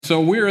So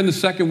we're in the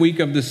second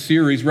week of this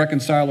series,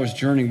 Reconciler's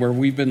Journey, where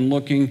we've been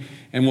looking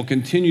and will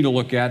continue to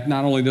look at,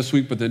 not only this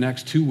week but the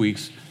next 2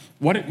 weeks,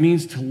 what it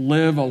means to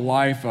live a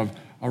life of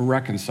a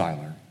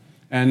reconciler.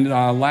 And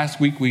last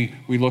week we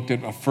looked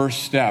at a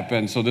first step,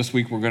 and so this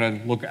week we're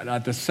going to look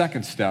at the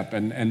second step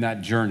and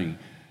that journey.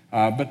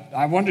 But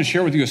I wanted to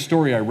share with you a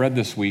story I read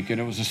this week, and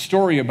it was a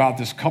story about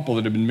this couple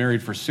that had been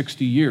married for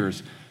 60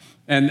 years.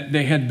 And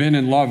they had been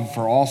in love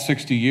for all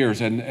 60 years,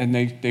 and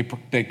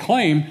they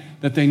claim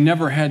that they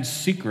never had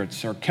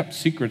secrets or kept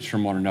secrets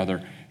from one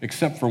another,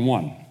 except for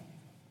one.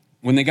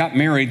 When they got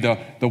married,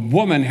 the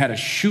woman had a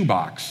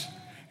shoebox,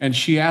 and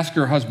she asked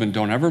her husband,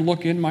 "Don't ever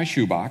look in my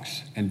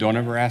shoebox, and don't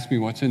ever ask me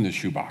what's in the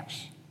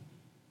shoebox."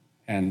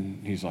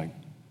 And he's like,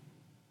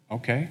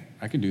 "Okay,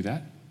 I can do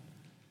that."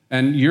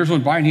 And years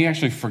went by, and he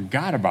actually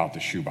forgot about the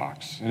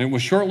shoebox. And it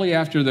was shortly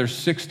after their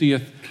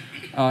 60th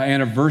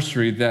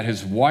anniversary that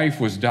his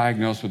wife was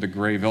diagnosed with a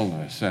grave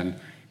illness. And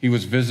he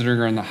was visiting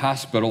her in the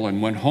hospital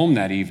and went home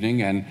that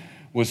evening and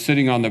was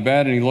sitting on the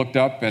bed, and he looked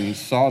up and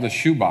saw the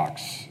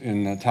shoebox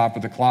in the top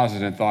of the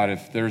closet and thought,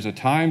 if there's a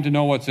time to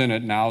know what's in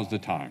it, now's the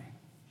time.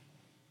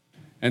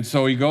 And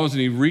so he goes and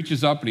he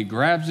reaches up and he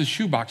grabs the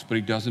shoebox, but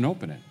he doesn't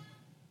open it.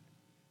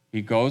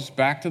 He goes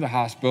back to the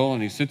hospital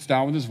and he sits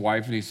down with his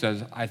wife and he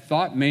says, "I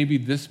thought maybe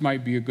this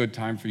might be a good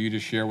time for you to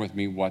share with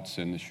me what's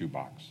in the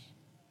shoebox."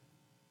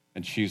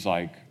 And she's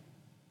like,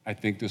 "I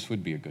think this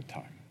would be a good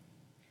time."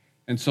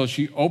 And so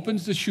she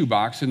opens the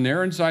shoebox, and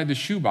there inside the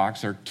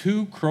shoebox are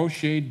 2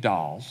 crocheted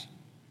dolls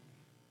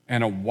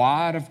and a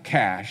wad of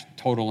cash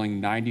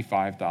totaling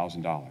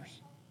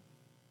 $95,000.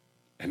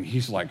 And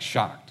he's like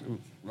shocked,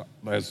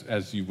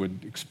 as you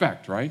would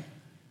expect, right?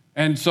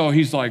 And so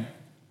he's like,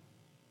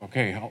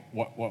 "Okay,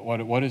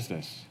 what is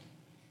this?"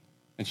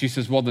 And she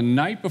says, "Well, the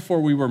night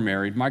before we were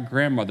married, my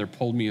grandmother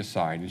pulled me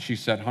aside, and she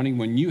said, 'Honey,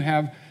 when you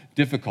have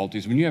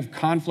difficulties, when you have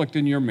conflict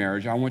in your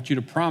marriage, I want you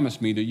to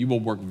promise me that you will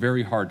work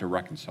very hard to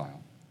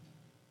reconcile.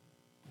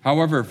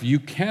 However, if you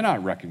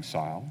cannot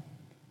reconcile,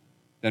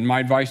 then my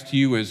advice to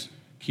you is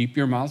keep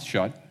your mouth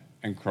shut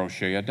and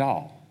crochet a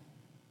doll.'"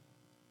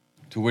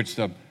 To which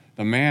the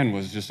man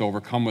was just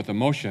overcome with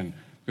emotion,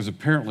 because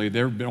apparently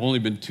there had only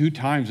been 2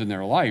 times in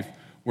their life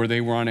where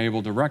they were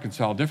unable to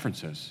reconcile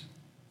differences.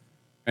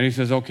 And he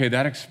says, "Okay,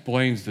 that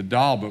explains the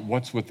doll, but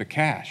what's with the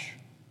cash?"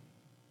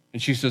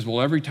 And she says, "Well,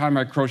 every time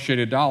I crocheted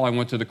a doll, I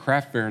went to the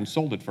craft fair and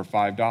sold it for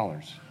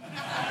 $5.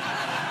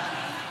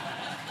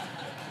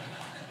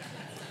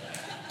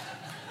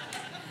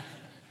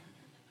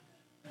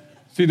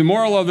 See, the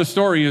moral of the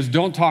story is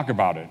don't talk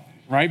about it,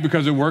 right?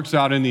 Because it works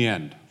out in the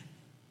end.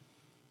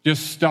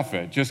 Just stuff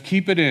it. Just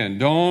keep it in.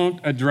 Don't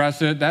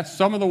address it. That's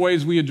some of the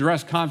ways we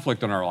address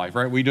conflict in our life,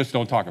 right? We just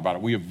don't talk about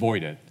it. We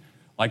avoid it,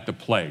 like the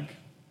plague.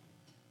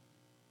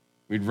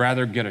 We'd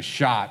rather get a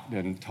shot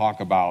than talk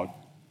about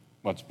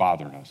what's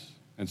bothering us.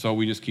 And so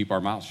we just keep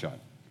our mouths shut.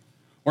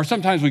 Or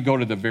sometimes we go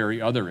to the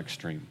very other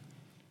extreme.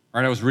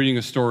 Right? I was reading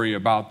a story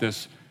about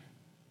this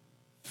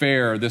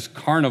fair, this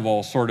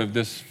carnival, sort of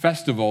this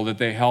festival that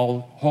they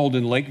hold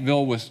in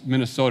Lakeville,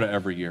 Minnesota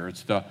every year.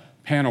 It's the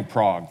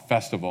Panoprog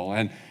Festival,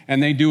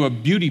 and they do a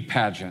beauty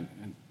pageant.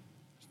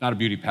 It's not a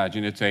beauty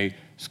pageant, it's a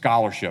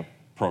scholarship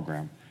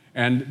program.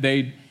 And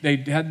they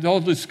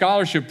hold this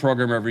scholarship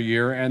program every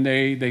year, and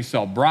they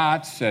sell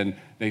brats, and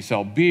they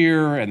sell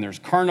beer, and there's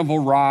carnival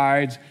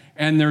rides,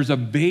 and there's a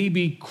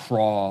baby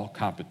crawl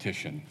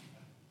competition.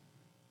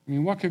 I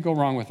mean, what could go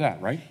wrong with that,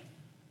 right?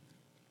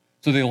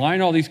 So they line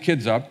all these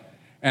kids up,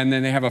 and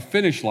then they have a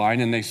finish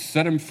line, and they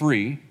set them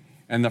free,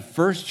 and the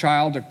first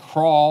child to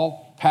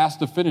crawl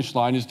past the finish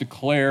line is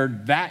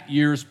declared that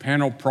year's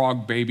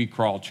Panoprog baby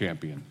crawl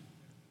champion.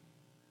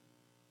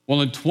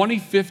 Well, in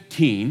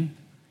 2015,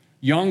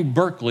 young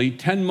Berkeley,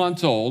 10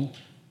 months old,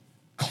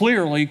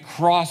 clearly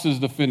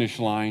crosses the finish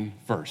line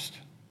first.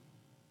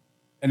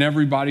 And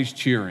everybody's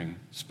cheering,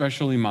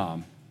 especially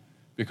mom,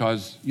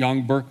 because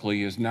young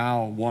Berkeley has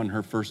now won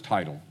her first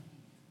title,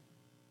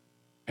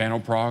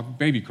 Panoprog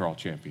baby crawl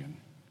champion.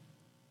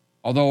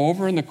 Although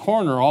over in the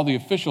corner, all the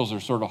officials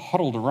are sort of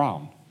huddled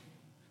around.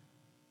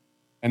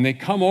 And they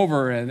come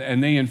over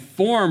and they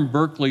inform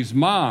Berkeley's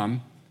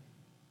mom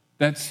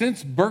that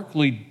since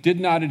Berkeley did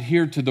not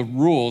adhere to the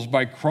rules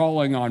by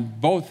crawling on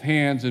both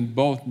hands and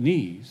both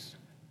knees,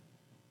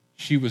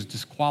 she was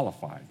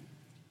disqualified.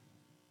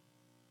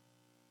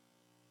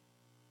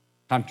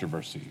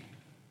 Controversy.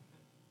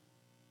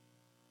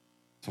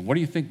 So what do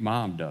you think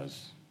mom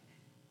does?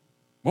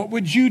 What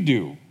would you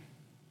do?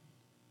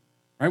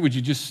 Right? Would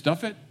you just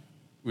stuff it?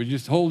 Would you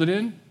just hold it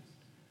in?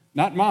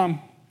 Not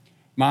mom.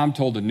 Mom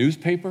told the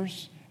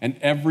newspapers and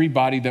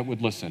everybody that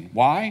would listen.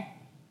 Why?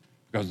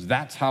 Because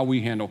that's how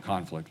we handle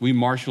conflict. We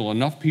marshal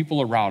enough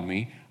people around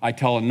me. I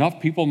tell enough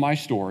people my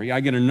story. I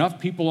get enough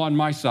people on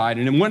my side.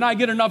 And then when I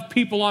get enough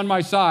people on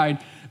my side,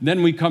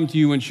 then we come to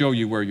you and show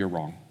you where you're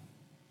wrong,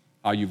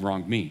 how you've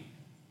wronged me.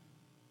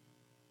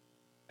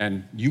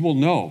 And you will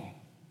know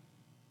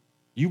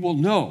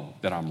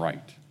that I'm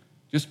right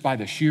just by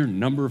the sheer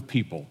number of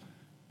people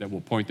that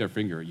will point their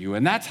finger at you.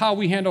 And that's how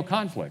we handle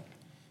conflict.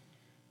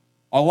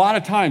 A lot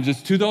of times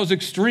it's to those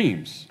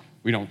extremes.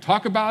 We don't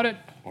talk about it,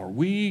 or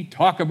we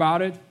talk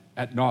about it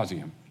ad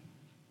nauseum.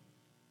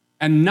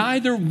 And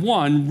neither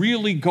one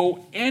really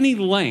go any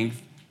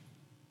length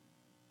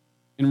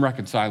in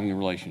reconciling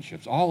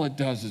relationships. All it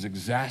does is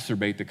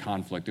exacerbate the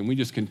conflict, and we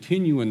just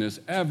continue in this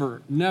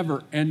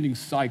never-ending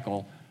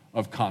cycle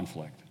of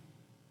conflict.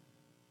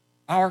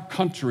 Our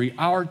country,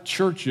 our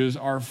churches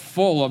are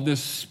full of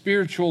this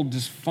spiritual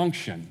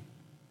dysfunction.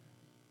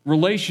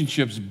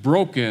 Relationships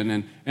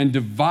broken and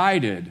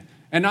divided.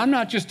 And I'm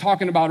not just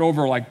talking about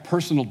over like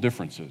personal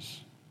differences,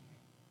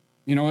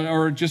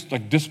 or just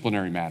like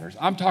disciplinary matters.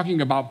 I'm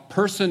talking about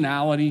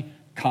personality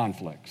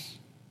conflicts,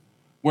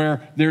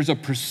 where there's a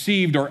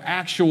perceived or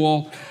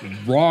actual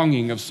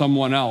wronging of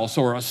someone else,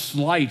 or a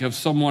slight of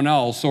someone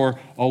else, or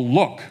a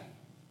look,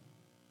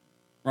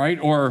 right?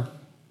 Or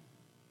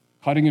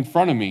cutting in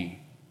front of me,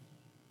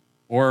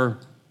 or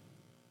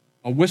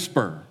a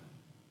whisper.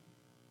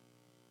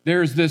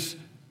 There's this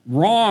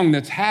wrong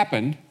that's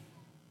happened,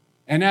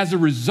 and as a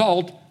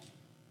result,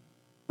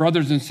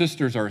 brothers and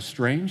sisters are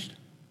estranged.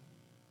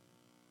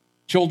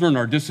 Children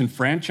are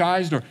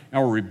disenfranchised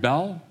or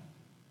rebel,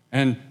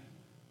 and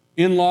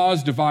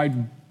in-laws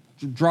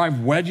drive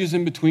wedges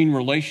in between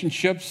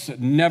relationships,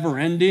 never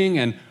ending,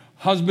 and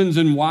husbands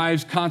and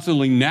wives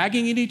constantly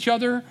nagging at each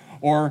other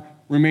or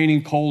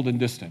remaining cold and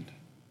distant.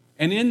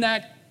 And in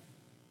that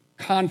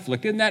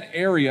conflict, in that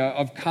area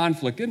of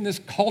conflict, in this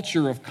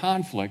culture of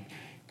conflict,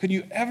 could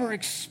you ever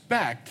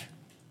expect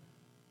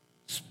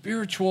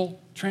spiritual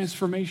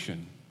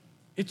transformation?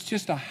 It's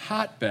just a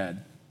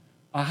hotbed,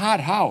 a hot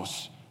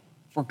house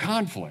for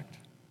conflict.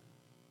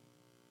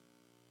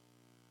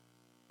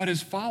 But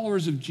as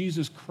followers of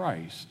Jesus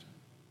Christ,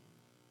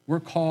 we're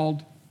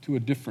called to a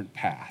different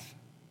path.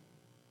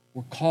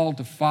 We're called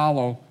to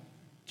follow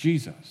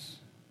Jesus.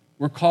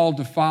 We're called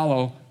to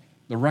follow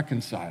the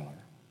reconciler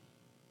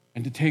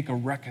and to take a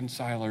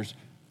reconciler's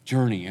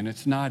journey. And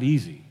it's not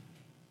easy.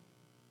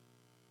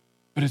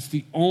 But it's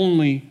the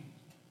only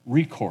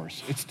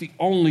recourse. It's the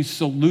only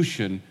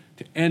solution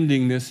to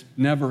ending this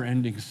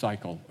never-ending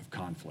cycle of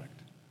conflict.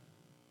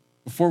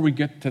 Before we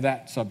get to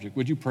that subject,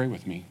 would you pray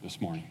with me this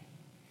morning?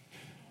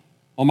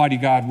 Almighty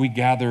God, we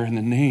gather in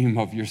the name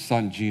of your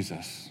Son,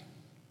 Jesus.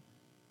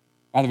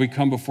 Father, we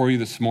come before you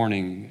this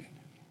morning,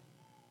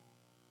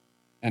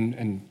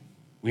 and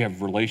we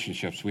have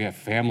relationships. We have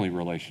family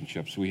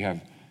relationships. We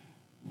have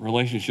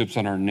relationships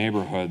in our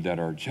neighborhood that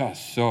are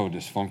just so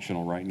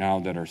dysfunctional right now,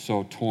 that are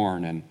so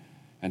torn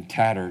and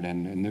tattered,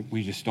 and that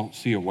we just don't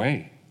see a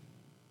way.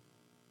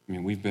 I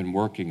mean, we've been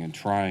working and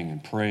trying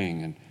and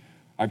praying, and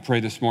I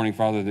pray this morning,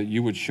 Father, that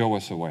you would show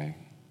us a way,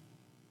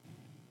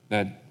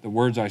 that the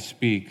words I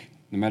speak,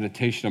 the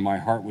meditation of my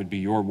heart would be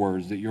your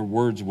words, that your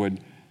words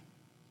would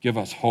give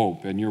us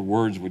hope, and your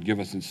words would give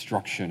us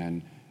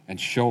instruction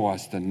and show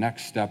us the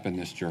next step in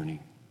this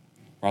journey.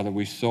 Father,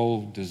 we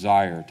so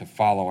desire to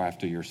follow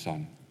after your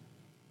Son.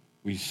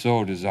 We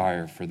so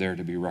desire for there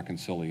to be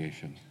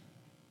reconciliation.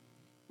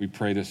 We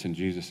pray this in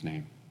Jesus'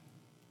 name.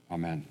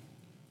 Amen.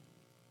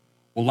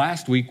 Well,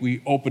 last week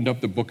we opened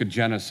up the book of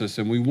Genesis,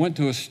 and we went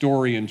to a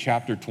story in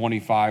chapter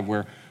 25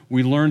 where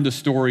we learned the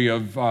story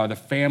of the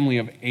family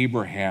of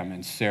Abraham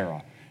and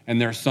Sarah and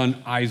their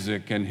son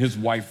Isaac and his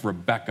wife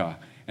Rebekah,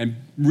 and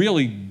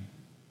really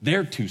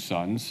their two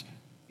sons,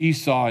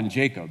 Esau and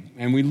Jacob.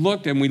 And we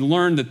looked and we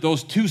learned that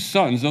those two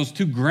sons, those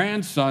two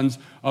grandsons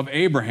of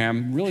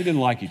Abraham, really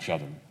didn't like each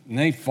other. And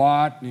they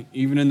fought,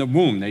 even in the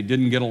womb, they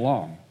didn't get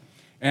along.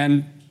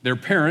 And their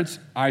parents,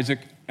 Isaac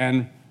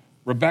and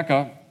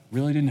Rebekah,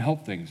 really didn't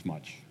help things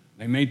much.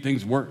 They made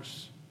things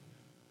worse.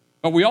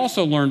 But we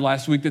also learned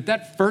last week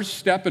that first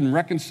step in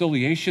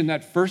reconciliation,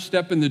 that first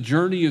step in the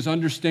journey is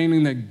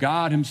understanding that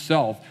God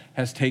himself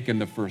has taken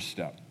the first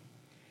step.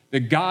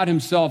 That God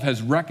himself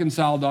has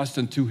reconciled us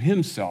unto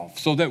himself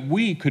so that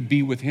we could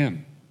be with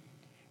him.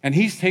 And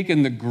he's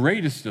taken the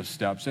greatest of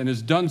steps and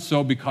has done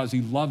so because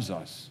he loves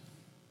us.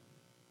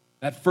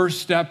 That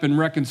first step in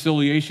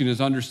reconciliation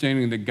is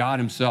understanding that God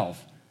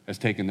himself has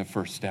taken the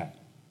first step,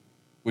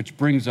 which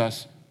brings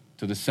us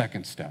to the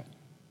second step,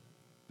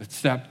 the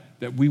step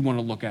that we want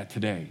to look at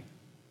today.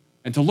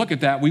 And to look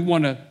at that, we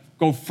want to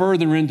go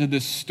further into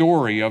this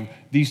story of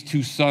these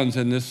two sons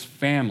and this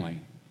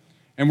family.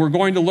 And we're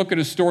going to look at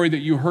a story that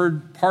you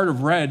heard part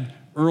of read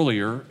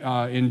earlier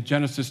in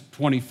Genesis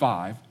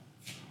 25,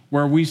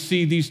 where we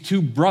see these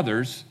two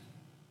brothers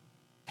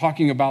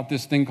talking about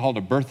this thing called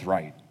a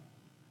birthright,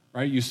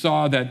 right? You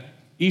saw that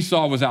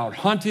Esau was out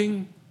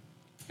hunting,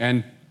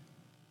 and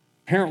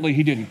apparently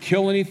he didn't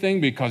kill anything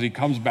because he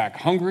comes back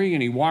hungry,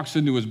 and he walks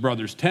into his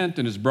brother's tent,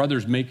 and his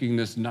brother's making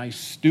this nice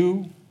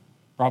stew,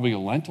 probably a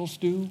lentil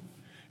stew.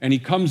 And he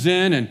comes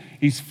in, and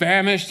he's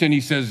famished, and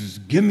he says,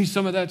 "Give me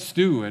some of that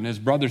stew." And his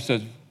brother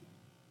says,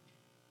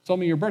 "Sell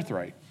me your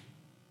birthright."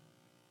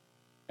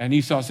 And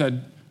Esau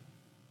said,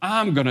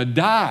 "I'm going to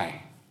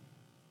die.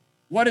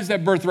 What is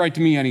that birthright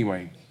to me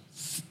anyway?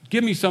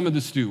 Give me some of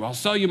the stew. I'll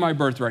sell you my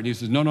birthright." And he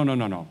says,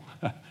 No.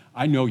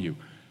 I know you.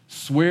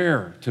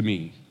 Swear to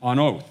me on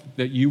oath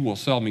that you will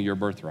sell me your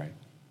birthright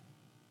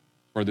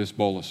for this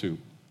bowl of soup.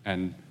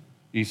 And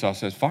Esau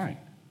says, fine.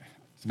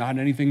 It's not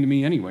anything to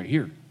me anyway.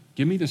 Here,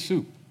 give me the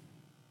soup.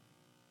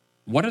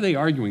 What are they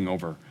arguing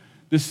over?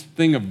 This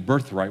thing of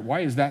birthright,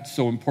 why is that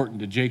so important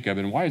to Jacob,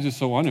 and why is it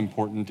so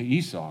unimportant to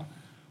Esau?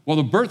 Well,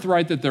 the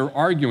birthright that they're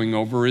arguing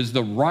over is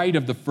the right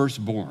of the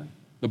firstborn,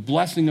 the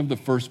blessing of the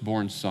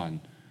firstborn son.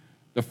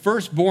 The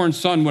firstborn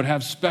son would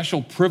have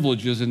special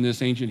privileges in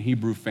this ancient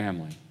Hebrew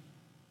family.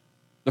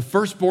 The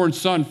firstborn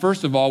son,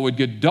 first of all, would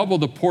get double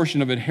the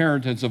portion of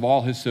inheritance of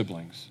all his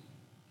siblings.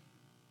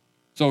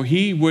 So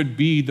he would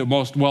be the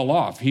most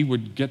well-off. He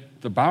would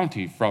get the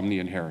bounty from the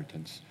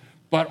inheritance.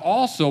 But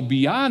also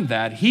beyond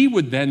that, he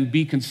would then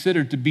be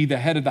considered to be the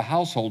head of the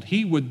household.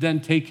 He would then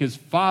take his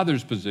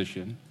father's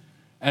position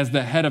as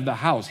the head of the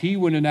house. He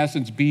would, in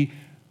essence, be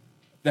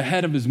the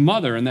head of his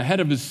mother and the head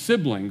of his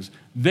siblings.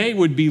 They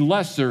would be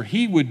lesser.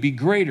 He would be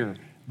greater.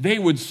 They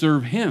would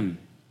serve him.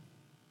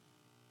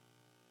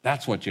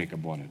 That's what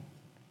Jacob wanted.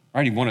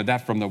 Right? He wanted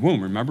that from the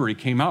womb. Remember, he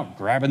came out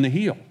grabbing the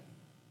heel.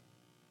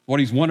 What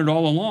he's wanted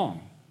all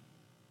along.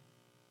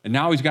 And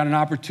now he's got an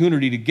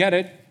opportunity to get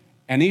it,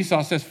 and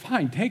Esau says,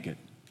 fine, take it.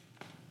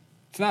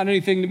 It's not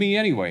anything to me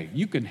anyway.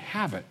 You can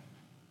have it.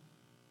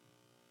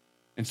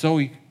 And so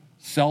he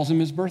sells him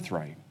his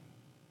birthright.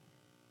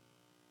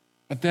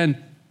 But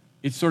then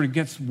it sort of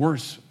gets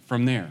worse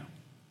from there.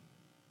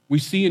 We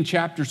see in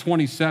chapter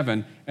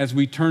 27, as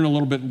we turn a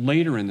little bit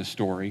later in the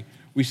story,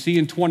 we see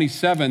in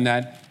 27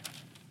 that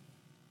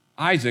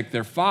Isaac,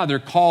 their father,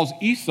 calls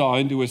Esau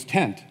into his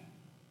tent.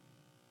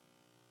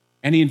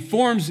 And he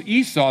informs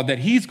Esau that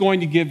he's going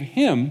to give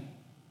him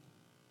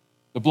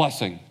the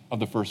blessing of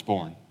the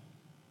firstborn.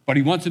 But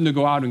he wants him to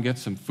go out and get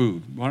some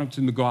food. He wants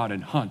him to go out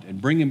and hunt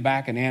and bring him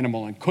back an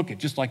animal and cook it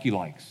just like he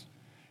likes.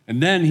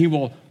 And then he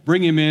will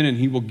bring him in and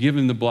he will give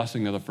him the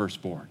blessing of the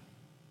firstborn.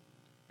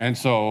 And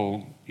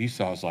so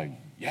Esau's like,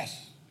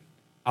 yes,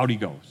 out he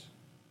goes.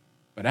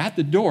 But at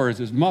the door is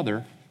his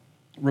mother,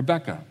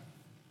 Rebekah.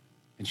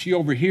 And she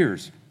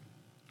overhears.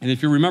 And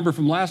if you remember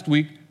from last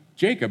week,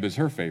 Jacob is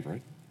her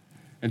favorite.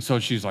 And so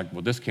she's like,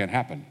 well, this can't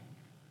happen.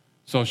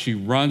 So she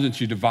runs and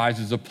she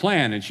devises a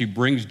plan, and she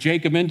brings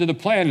Jacob into the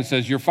plan and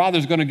says, your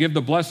father's going to give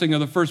the blessing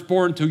of the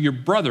firstborn to your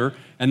brother,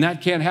 and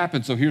that can't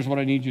happen, so here's what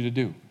I need you to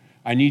do.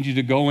 I need you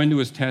to go into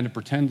his tent and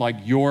pretend like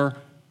you're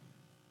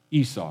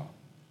Esau.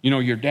 You know,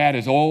 your dad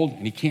is old,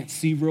 and he can't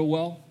see real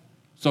well,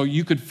 so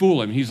you could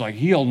fool him. He's like,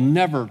 he'll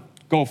never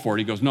go for it.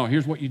 He goes, no,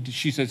 here's what you do.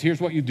 She says, here's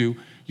what you do.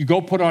 You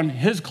go put on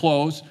his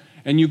clothes,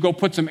 and you go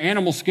put some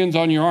animal skins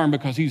on your arm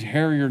because he's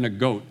hairier than a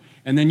goat.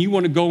 And then you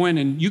want to go in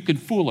and you can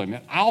fool him.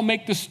 I'll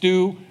make the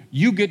stew,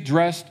 you get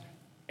dressed,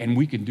 and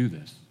we can do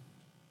this.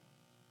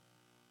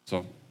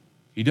 So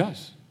he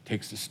does.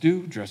 Takes the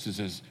stew, dresses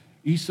as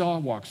Esau,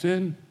 walks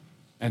in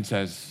and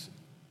says,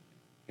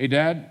 hey,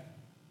 Dad,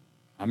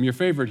 I'm your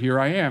favorite, here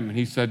I am. And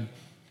he said,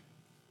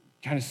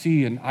 kind of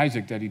see in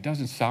Isaac that he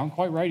doesn't sound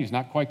quite right. He's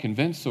not quite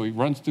convinced, so he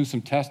runs through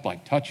some tests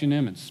like touching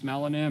him and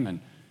smelling him.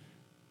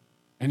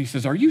 And he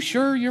says, are you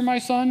sure you're my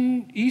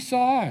son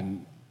Esau?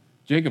 And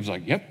Jacob's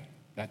like, yep.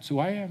 That's who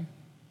I am.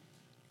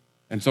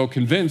 And so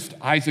convinced,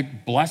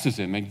 Isaac blesses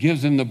him and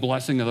gives him the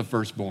blessing of the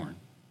firstborn.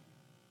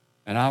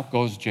 And out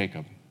goes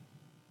Jacob.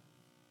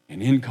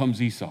 And in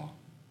comes Esau.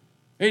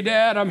 Hey,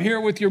 Dad, I'm here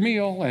with your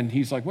meal. And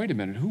he's like, wait a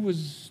minute,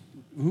 who's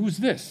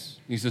this?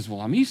 He says,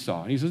 well, I'm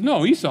Esau. And he says,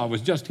 no, Esau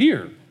was just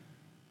here.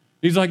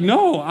 He's like,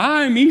 no,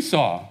 I'm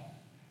Esau.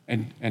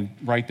 And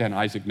right then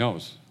Isaac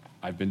knows,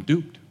 I've been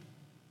duped.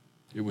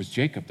 It was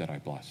Jacob that I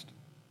blessed.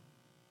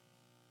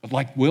 But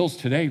like wills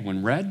today,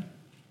 when read,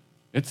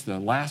 it's the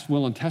last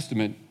will and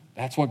testament,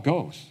 that's what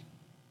goes.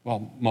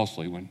 Well,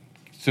 mostly when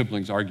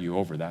siblings argue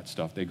over that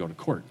stuff, they go to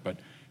court. But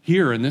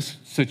here in this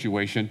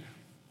situation,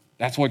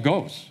 that's what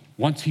goes.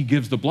 Once he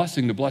gives the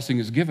blessing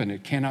is given.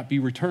 It cannot be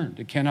returned.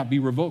 It cannot be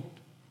revoked.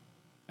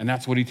 And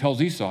that's what he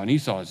tells Esau. And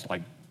Esau is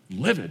like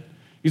livid.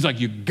 He's like,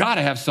 you got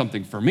to have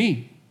something for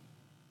me.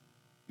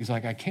 He's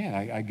like, I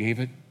can't. I gave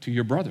it to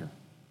your brother.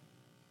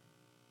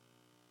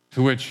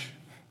 To which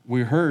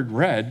we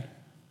read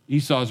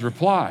Esau's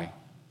reply.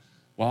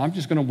 Well, I'm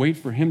just going to wait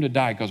for him to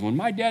die, because when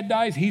my dad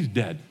dies, he's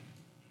dead.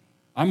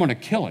 I'm going to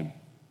kill him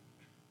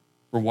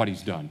for what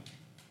he's done.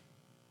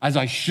 As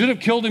I should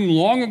have killed him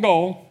long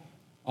ago,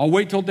 I'll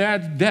wait till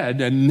dad's dead,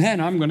 and then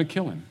I'm going to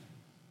kill him.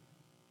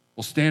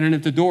 Well, standing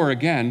at the door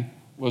again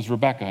was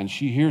Rebekah, and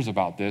she hears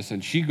about this,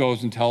 and she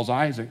goes and tells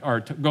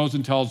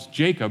tells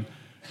Jacob,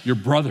 your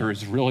brother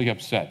is really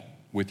upset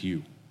with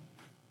you,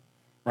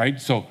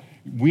 right? So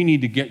we need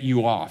to get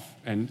you off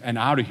and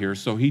out of here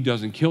so he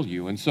doesn't kill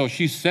you. And so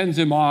she sends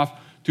him off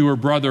to her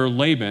brother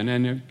Laban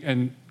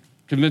and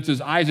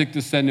convinces Isaac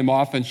to send him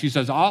off. And she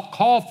says, I'll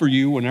call for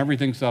you when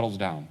everything settles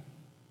down.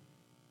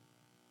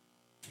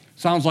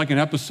 Sounds like an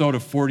episode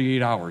of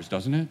 48 Hours,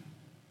 doesn't it?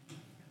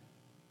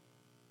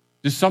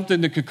 Just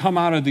something that could come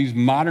out of these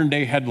modern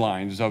day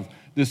headlines of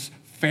this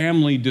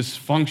family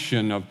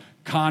dysfunction, of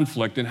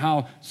conflict, and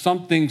how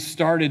something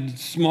started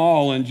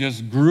small and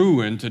just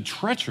grew into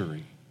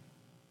treachery.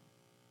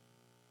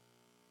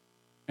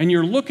 And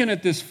you're looking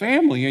at this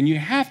family and you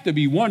have to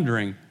be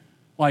wondering,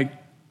 like,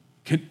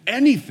 could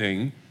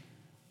anything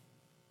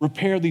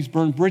repair these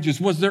burned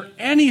bridges. Was there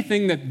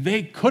anything that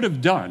they could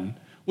have done?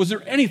 Was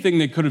there anything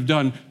they could have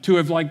done to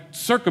have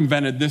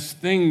circumvented this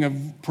thing of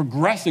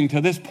progressing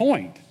to this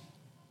point?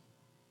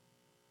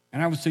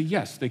 And I would say,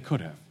 yes, they could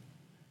have.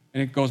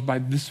 And it goes by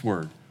this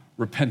word,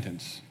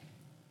 repentance.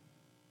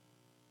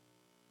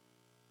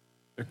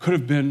 There could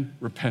have been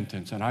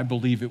repentance, and I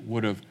believe it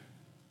would have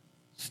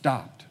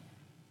stopped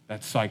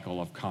that cycle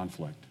of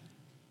conflict.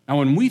 Now,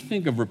 when we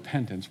think of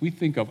repentance, we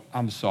think of,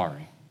 I'm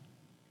sorry.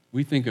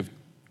 We think of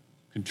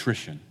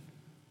contrition,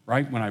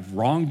 right? When I've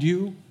wronged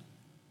you,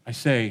 I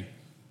say,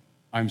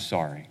 I'm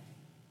sorry.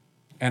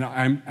 And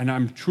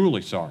I'm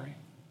truly sorry.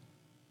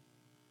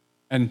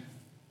 And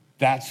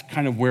that's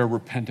kind of where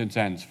repentance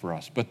ends for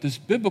us. But this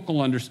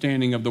biblical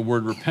understanding of the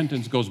word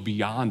repentance goes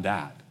beyond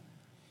that.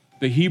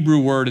 The Hebrew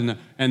word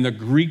and the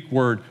Greek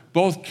word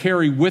both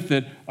carry with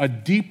it a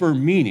deeper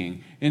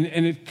meaning. And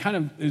it kind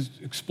of is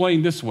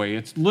explained this way.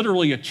 It's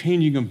literally a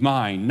changing of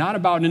mind, not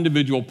about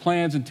individual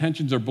plans,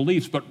 intentions, or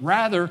beliefs, but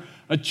rather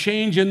a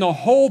change in the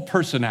whole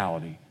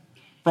personality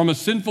from a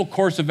sinful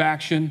course of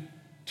action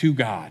to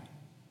God.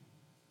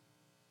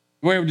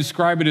 The way I would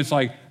describe it is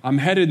like, I'm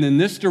headed in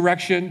this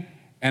direction,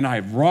 and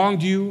I've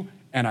wronged you,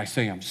 and I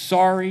say I'm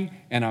sorry,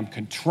 and I'm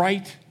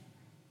contrite,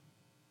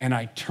 and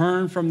I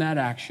turn from that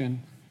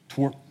action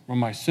from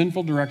my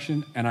sinful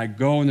direction, and I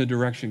go in the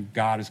direction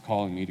God is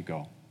calling me to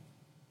go.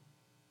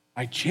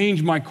 I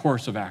change my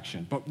course of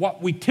action. But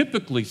what we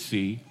typically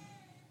see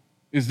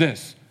is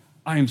this: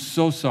 I am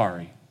so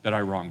sorry that I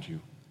wronged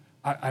you.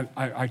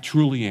 I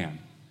truly am.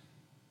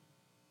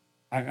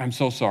 I'm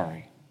so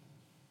sorry.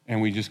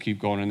 And we just keep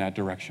going in that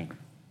direction.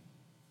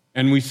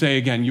 And we say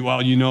again,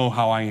 well, you know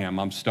how I am.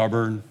 I'm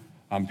stubborn,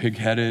 I'm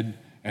pig-headed,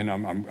 and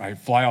I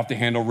fly off the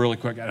handle really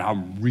quick, and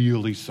I'm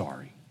really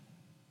sorry.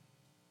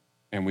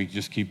 And we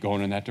just keep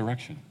going in that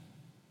direction.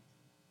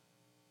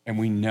 And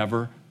we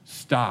never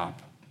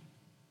stop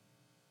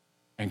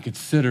and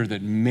consider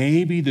that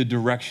maybe the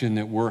direction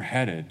that we're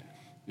headed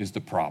is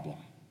the problem.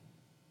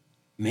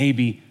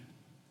 Maybe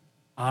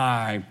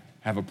I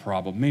have a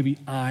problem. Maybe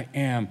I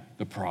am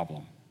the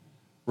problem.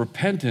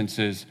 Repentance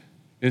is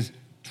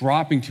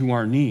dropping to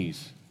our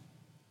knees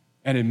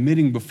and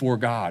admitting before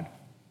God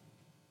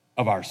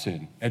of our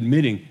sin,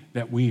 admitting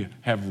that we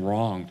have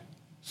wronged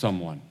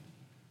someone.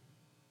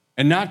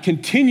 And not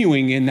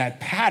continuing in that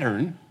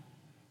pattern,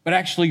 but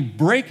actually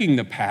breaking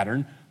the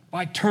pattern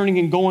by turning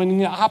and going in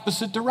the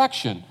opposite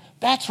direction.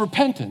 That's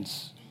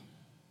repentance.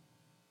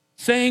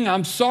 Saying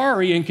I'm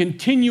sorry and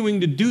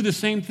continuing to do the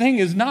same thing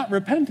is not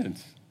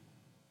repentance.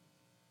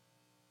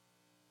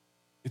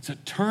 It's a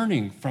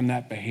turning from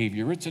that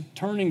behavior. It's a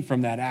turning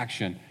from that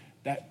action.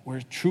 That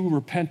where true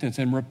repentance,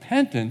 and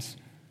repentance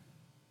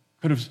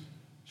could have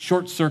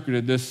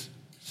short-circuited this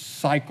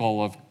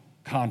cycle of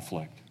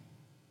conflict.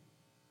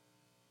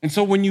 And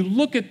so when you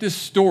look at this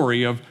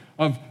story of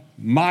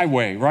my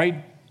way,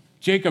 right?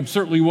 Jacob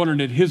certainly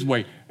wanted it his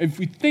way. If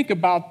we think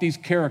about these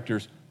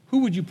characters, who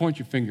would you point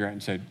your finger at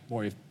and say,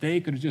 boy, if they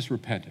could have just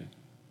repented,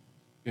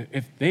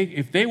 if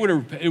they would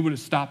have, it would have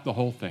stopped the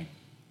whole thing.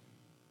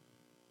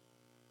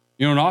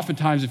 You know, and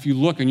oftentimes if you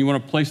look and you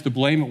want to place the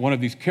blame at one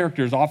of these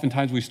characters,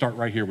 oftentimes we start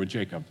right here with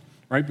Jacob,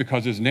 right?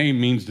 Because his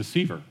name means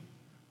deceiver.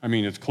 I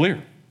mean, it's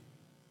clear.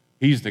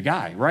 He's the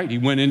guy, right? He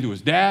went into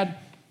his dad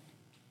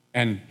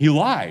and he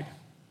lied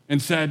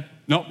and said,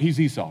 nope, he's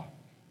Esau.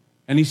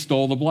 And he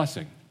stole the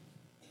blessing.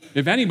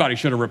 If anybody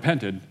should have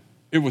repented,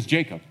 it was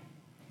Jacob.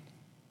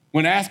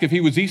 When asked if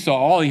he was Esau,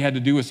 all he had to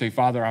do was say,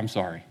 Father, I'm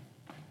sorry.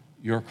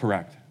 You're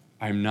correct.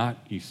 I'm not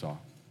Esau.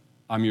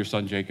 I'm your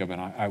son Jacob, and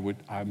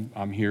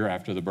I'm here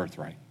after the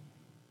birthright.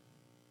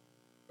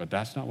 But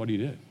that's not what he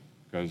did,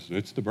 because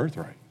it's the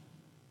birthright.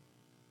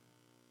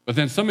 But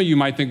then some of you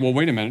might think, well,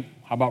 wait a minute,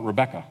 how about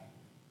Rebekah?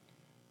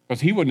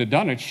 Because he wouldn't have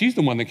done it. She's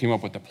the one that came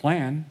up with the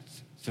plan.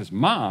 Says,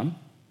 Mom,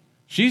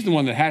 she's the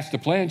one that hatched the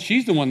plan.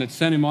 She's the one that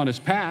sent him on his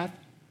path.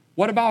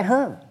 What about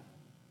her?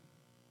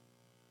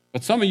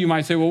 But some of you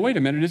might say, well, wait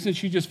a minute, isn't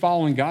she just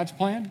following God's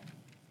plan?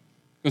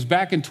 Because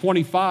back in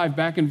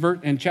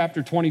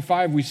chapter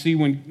 25, we see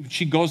when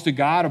she goes to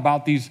God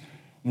about these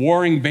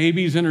warring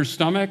babies in her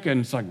stomach, and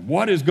it's like,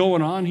 what is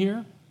going on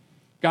here?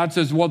 God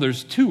says, well,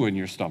 there's two in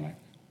your stomach,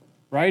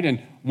 right?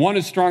 And one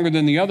is stronger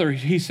than the other.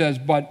 He says,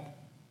 but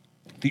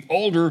the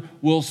older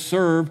will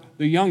serve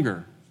the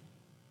younger.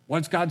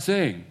 What's God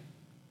saying?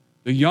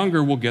 The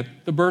younger will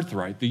get the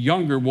birthright. The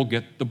younger will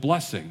get the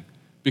blessing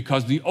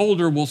because the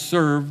older will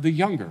serve the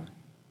younger.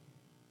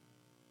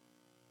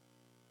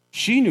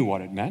 She knew what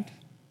it meant.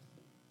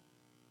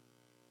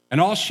 And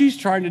all she's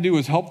trying to do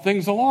is help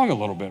things along a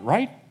little bit,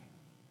 right?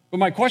 But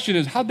my question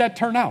is, how'd that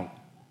turn out?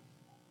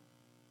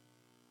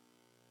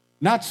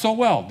 Not so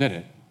well, did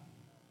it?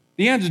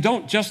 The ends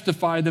don't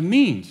justify the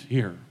means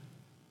here.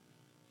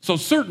 So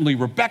certainly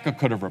Rebekah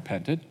could have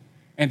repented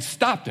and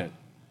stopped it,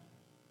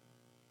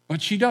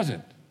 but she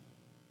doesn't.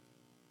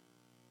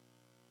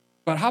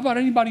 But how about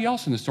anybody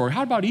else in the story?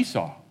 How about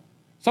Esau?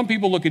 Some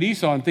people look at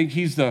Esau and think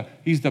he's the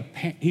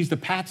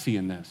patsy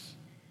in this,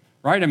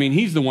 right? I mean,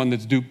 he's the one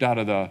that's duped out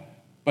of the.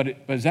 But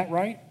is that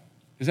right?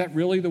 Is that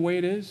really the way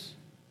it is?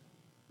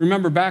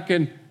 Remember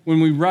when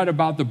we read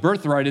about the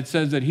birthright, it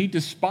says that he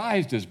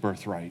despised his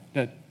birthright,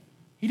 that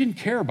he didn't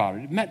care about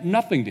it. It meant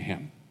nothing to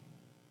him.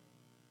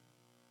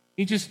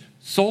 He just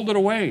sold it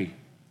away.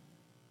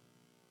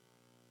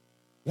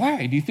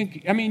 Why do you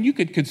think? I mean, you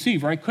could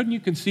conceive, right? Couldn't you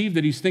conceive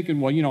that he's thinking,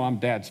 well, I'm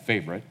Dad's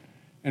favorite,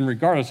 and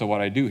regardless of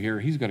what I do here,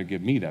 he's going to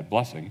give me that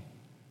blessing.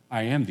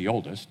 I am the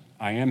oldest.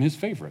 I am his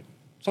favorite.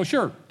 So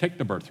sure, take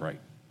the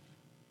birthright.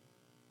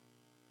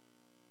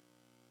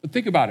 But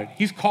think about it.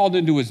 He's called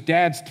into his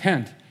dad's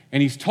tent,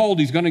 and he's told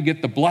he's going to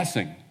get the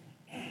blessing.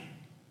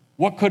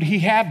 What could he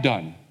have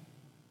done?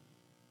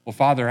 Well,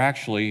 Father,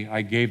 actually,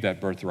 I gave that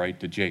birthright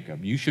to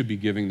Jacob. You should be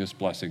giving this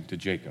blessing to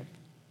Jacob.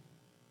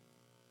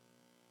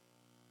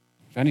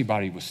 If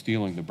anybody was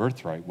stealing the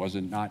birthright, was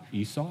it not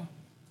Esau?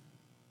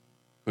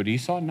 Could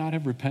Esau not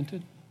have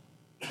repented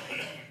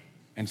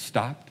and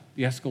stopped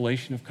the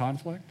escalation of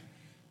conflict?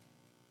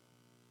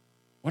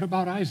 What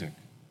about Isaac?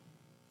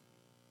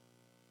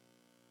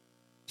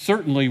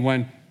 Certainly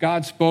when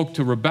God spoke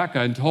to Rebekah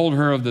and told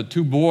her of the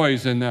two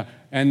boys and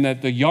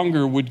that the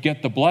younger would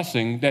get the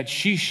blessing, that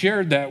she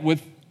shared that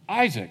with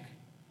Isaac.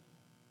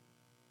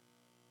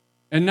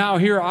 And now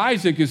here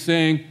Isaac is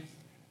saying,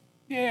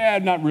 yeah,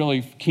 I'm not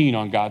really keen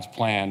on God's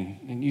plan.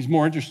 And he's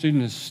more interested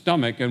in his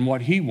stomach and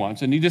what he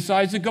wants, and he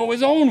decides to go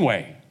his own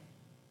way.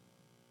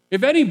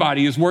 If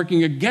anybody is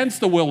working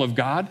against the will of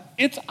God,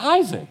 it's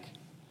Isaac.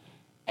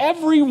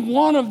 Every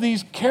one of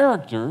these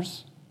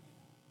characters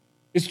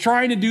is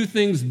trying to do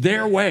things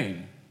their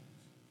way.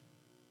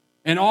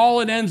 And all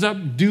it ends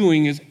up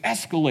doing is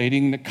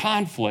escalating the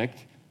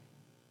conflict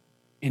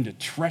into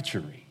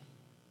treachery.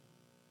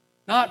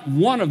 Not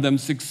one of them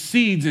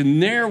succeeds in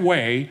their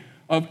way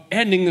of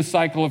ending the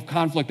cycle of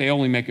conflict. They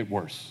only make it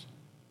worse.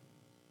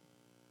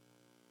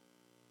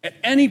 At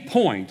any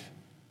point,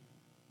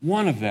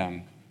 one of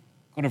them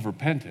could have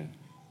repented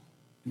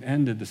and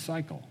ended the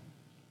cycle.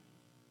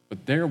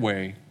 But their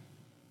way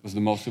was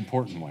the most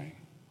important way.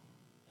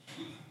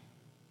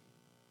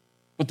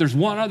 But there's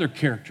one other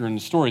character in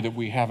the story that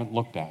we haven't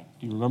looked at.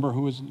 Do you remember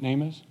who his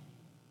name is?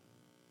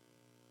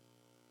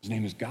 His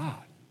name is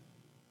God.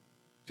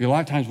 See, a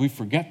lot of times we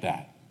forget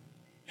that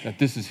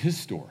this is his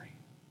story.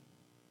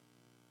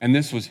 And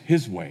this was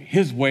his way.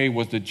 His way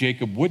was that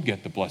Jacob would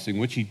get the blessing,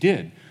 which he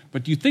did.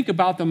 But do you think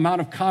about the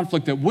amount of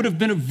conflict that would have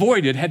been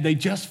avoided had they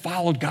just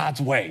followed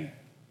God's way?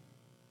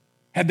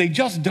 Had they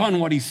just done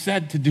what he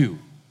said to do?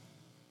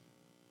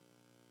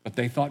 But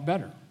they thought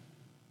better.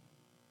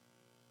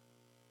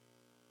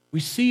 We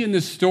see in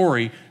this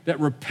story that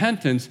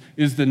repentance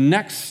is the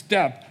next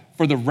step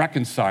for the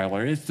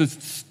reconciler. It's the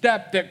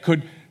step that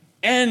could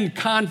end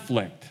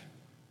conflict.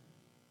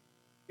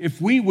 If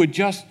we would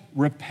just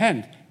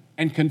repent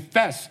and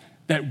confess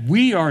that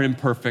we are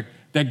imperfect,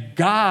 that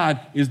God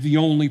is the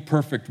only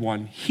perfect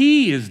one.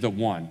 He is the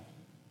one.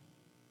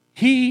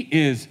 He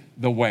is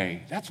the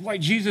way. That's why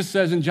Jesus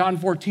says in John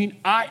 14,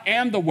 I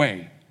am the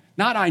way.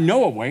 Not I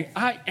know a way,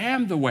 I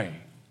am the way.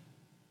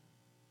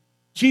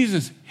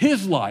 Jesus,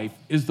 his life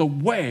is the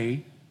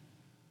way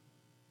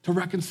to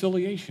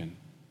reconciliation.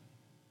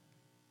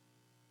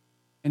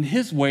 And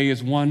his way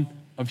is one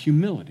of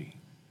humility.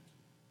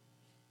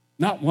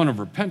 Not one of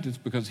repentance,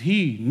 because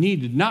he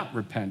needed not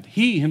repent.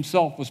 He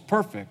himself was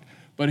perfect,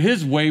 but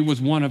his way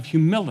was one of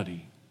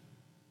humility,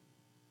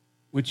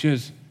 which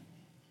is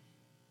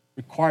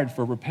required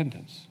for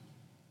repentance.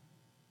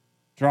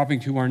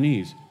 Dropping to our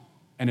knees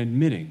and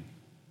admitting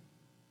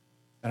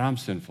that I'm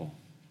sinful,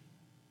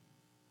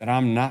 that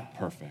I'm not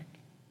perfect,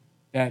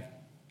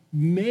 that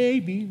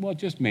maybe, well,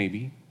 just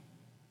maybe,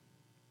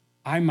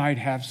 I might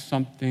have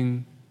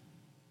something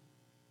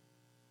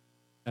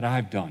that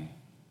I've done.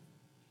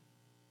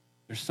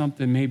 There's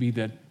something maybe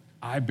that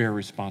I bear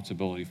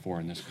responsibility for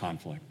in this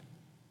conflict.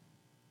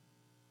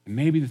 And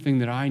maybe the thing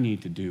that I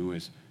need to do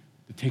is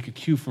to take a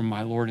cue from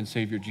my Lord and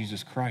Savior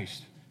Jesus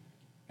Christ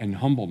and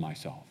humble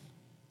myself.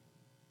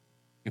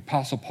 The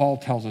Apostle Paul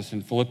tells us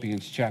in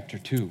Philippians chapter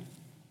 2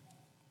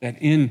 that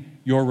in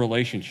your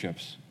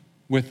relationships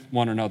with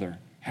one another,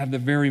 have the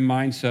very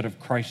mindset of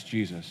Christ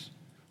Jesus,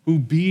 who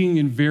being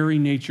in very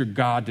nature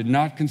God, did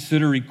not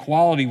consider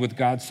equality with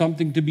God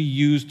something to be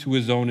used to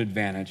his own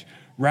advantage.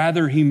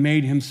 Rather, he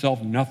made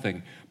himself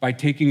nothing by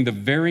taking the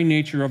very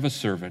nature of a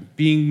servant,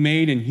 being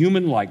made in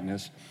human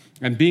likeness,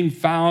 and being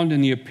found in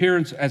the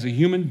appearance as a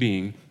human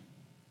being,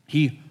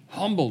 he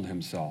humbled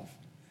himself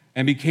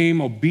and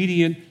became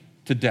obedient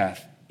to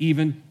death,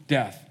 even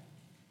death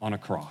on a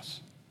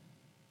cross.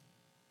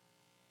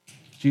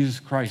 Jesus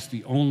Christ,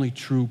 the only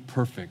true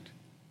perfect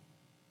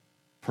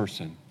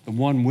person, the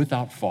one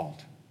without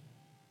fault,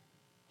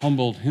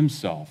 humbled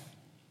himself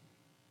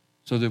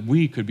so that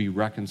we could be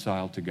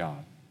reconciled to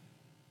God,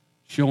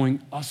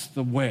 showing us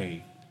the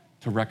way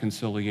to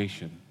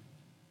reconciliation.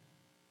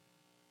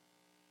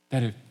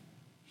 That if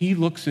he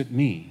looks at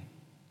me,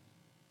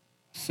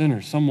 a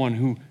sinner, someone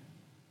who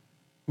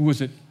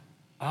was at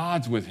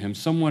odds with him,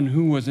 someone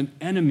who was an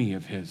enemy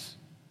of his,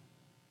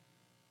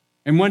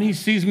 and when he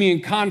sees me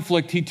in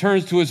conflict, he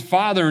turns to his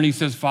Father and he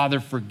says,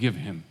 Father, forgive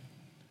him.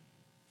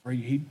 For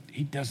he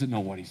doesn't know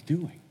what he's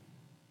doing.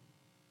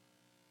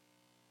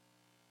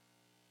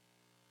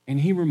 And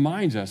he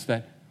reminds us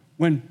that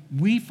when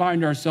we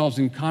find ourselves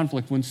in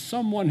conflict, when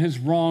someone has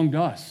wronged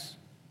us,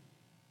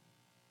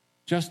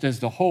 just as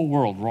the whole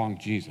world wronged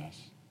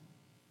Jesus,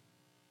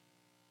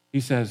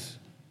 he says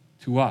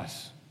to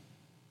us,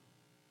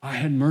 I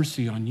had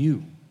mercy on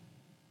you.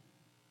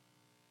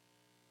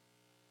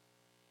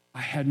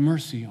 I had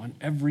mercy on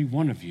every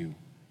one of you.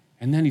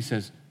 And then he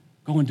says,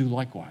 go and do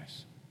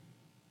likewise.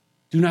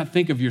 Do not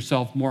think of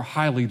yourself more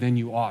highly than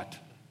you ought,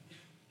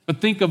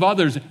 but think of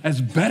others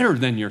as better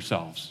than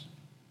yourselves.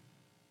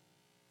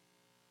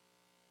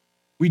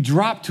 We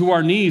drop to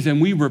our knees and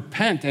we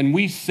repent and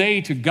we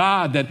say to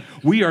God that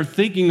we are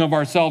thinking of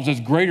ourselves as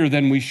greater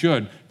than we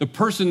should. The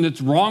person that's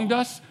wronged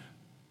us,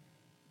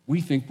 we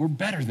think we're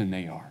better than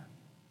they are.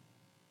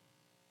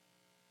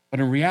 But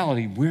in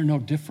reality, we're no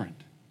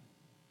different.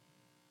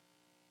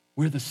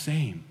 We're the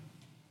same.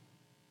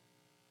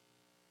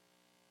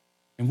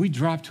 And we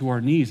drop to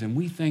our knees and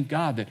we thank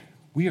God that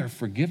we are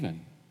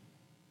forgiven.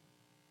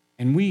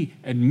 And we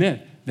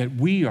admit that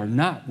we are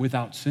not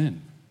without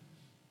sin.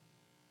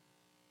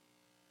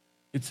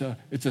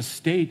 It's a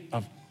state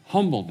of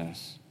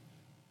humbleness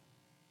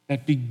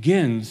that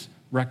begins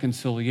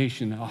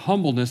reconciliation, a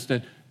humbleness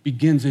that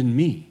begins in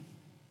me.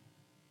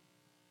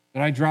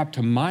 That I drop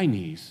to my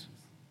knees,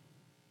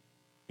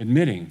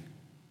 admitting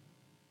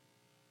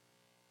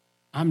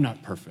I'm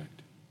not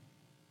perfect.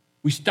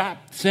 We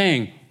stop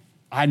saying,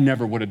 I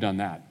never would have done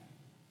that.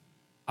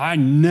 I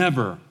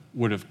never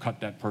would have cut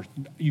that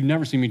person. You've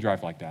never seen me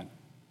drive like that.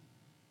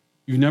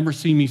 You've never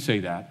seen me say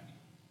that.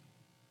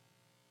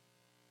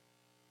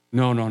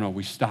 No.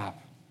 We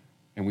stop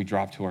and we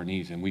drop to our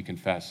knees and we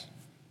confess.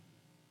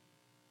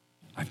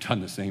 I've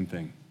done the same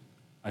thing.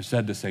 I've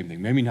said the same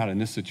thing. Maybe not in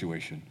this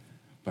situation,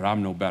 but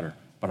I'm no better.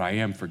 But I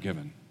am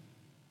forgiven.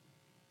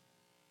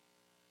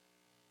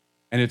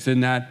 And it's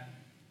in that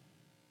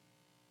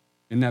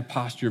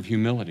posture of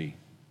humility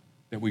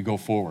that we go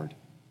forward,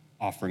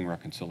 offering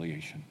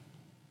reconciliation.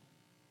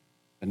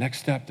 The next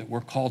step that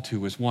we're called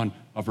to is one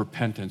of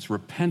repentance.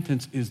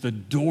 Repentance is the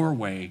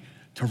doorway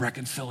to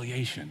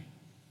reconciliation.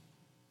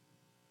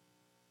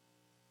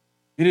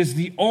 It is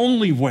the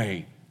only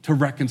way to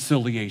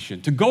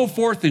reconciliation. To go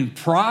forth in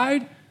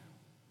pride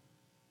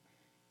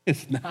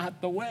is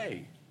not the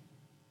way.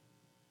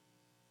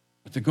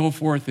 But to go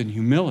forth in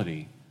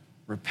humility,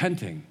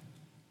 repenting,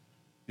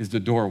 is the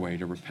doorway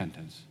to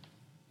repentance.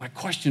 My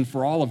question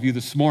for all of you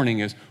this morning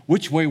is,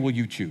 which way will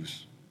you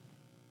choose?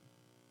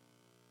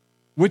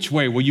 Which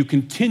way? Will you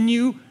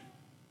continue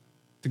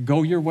to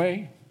go your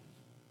way,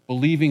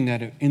 believing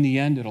that in the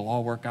end it'll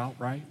all work out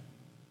right?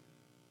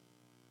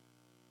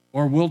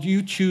 Or will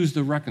you choose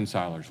the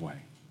reconciler's way?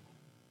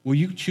 Will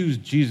you choose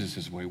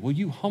Jesus' way? Will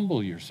you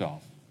humble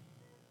yourself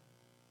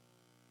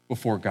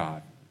before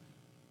God,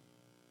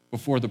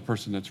 before the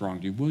person that's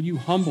wronged you? Will you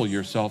humble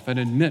yourself and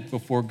admit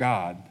before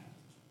God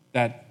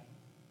that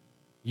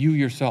you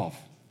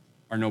yourself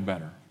are no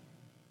better?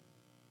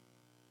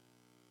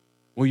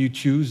 Will you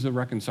choose the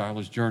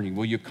reconciler's journey?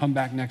 Will you come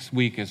back next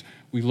week as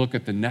we look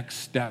at the next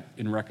step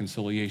in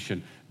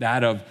reconciliation,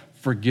 that of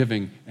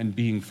forgiving and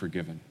being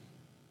forgiven?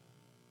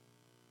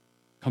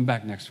 Come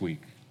back next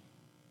week.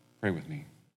 Pray with me.